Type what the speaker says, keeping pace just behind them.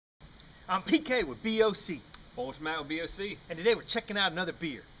I'm PK with BOC, Polish Matt with BOC. and today we're checking out another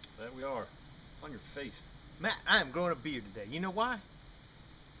beer. That we are. It's on your face. Matt, I am growing a beard today. You know why?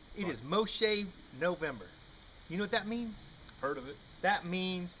 It is Moshe November. You know what that means? Heard of it. That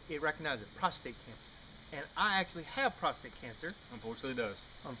means it recognizes prostate cancer. And I actually have prostate cancer. Unfortunately, it does.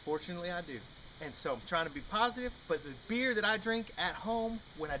 Unfortunately, I do. And so I'm trying to be positive, but the beer that I drink at home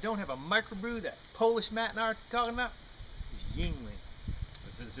when I don't have a microbrew that Polish Matt and I are talking about is Yuengling.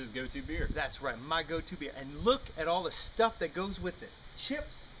 This is his go-to beer. That's right, my go-to beer. And look at all the stuff that goes with it.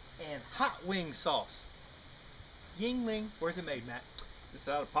 Chips and hot wing sauce. Yuengling, where's it made, Matt? It's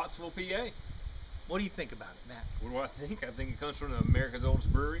out of Pottsville, PA. What do you think about it, Matt? What do I think? I think it comes from America's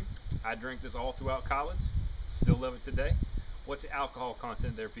oldest brewery. I drank this all throughout college. Still love it today. What's the alcohol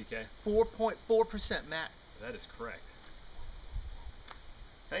content there, PK? 4.4%, Matt. That is correct.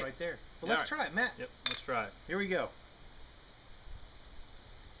 Hey. Right there. Well, Yeah, let's try it, Matt. Yep, let's try it. Here we go.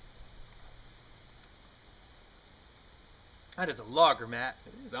 That is a lager, Matt.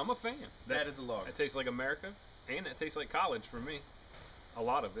 It is. I'm a fan. That is a lager. That tastes like America, and that tastes like college for me. A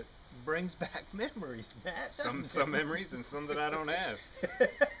lot of it. Brings back memories, Matt. Some memories and some that I don't have.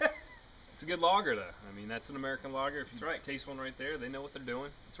 It's a good lager, though. I mean, that's an American lager. If you taste one right there, they know what they're doing.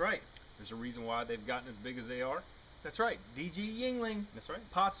 That's right. There's a reason why they've gotten as big as they are. That's right. DG Yuengling. That's right.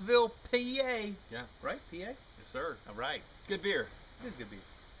 Pottsville, PA. Yeah. Right, PA? Yes, sir. All right. Good beer. It is good beer.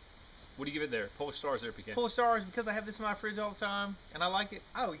 What do you give it there? Polish stars there, PK. Polish stars, because I have this in my fridge all the time, and I like it,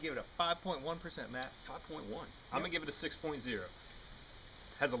 I would give it a 5.1%, Matt. 5.1. I'm going to give it a 6.0.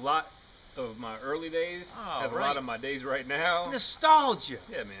 Has a lot of my early days. Has a lot of my days right now. Nostalgia.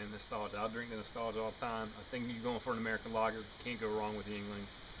 Yeah, man, nostalgia. I'll drink the nostalgia all the time. I think you're going for an American lager. Can't go wrong with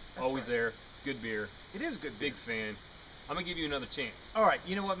Yuengling. Always there. Good beer. It is good beer. Big fan. I'm going to give you another chance. All right,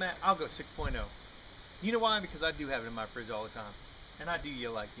 you know what, Matt? I'll go 6.0. You know why? Because I do have it in my fridge all the time. And I do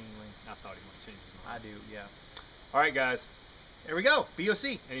yell like Yuengling. I thought he might change his mind. I do, yeah. All right, guys. There we go.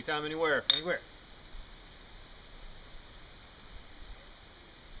 BOC. Anytime, anywhere. Anywhere.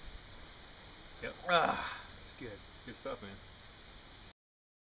 Yep. Ah, it's good. Good stuff, man.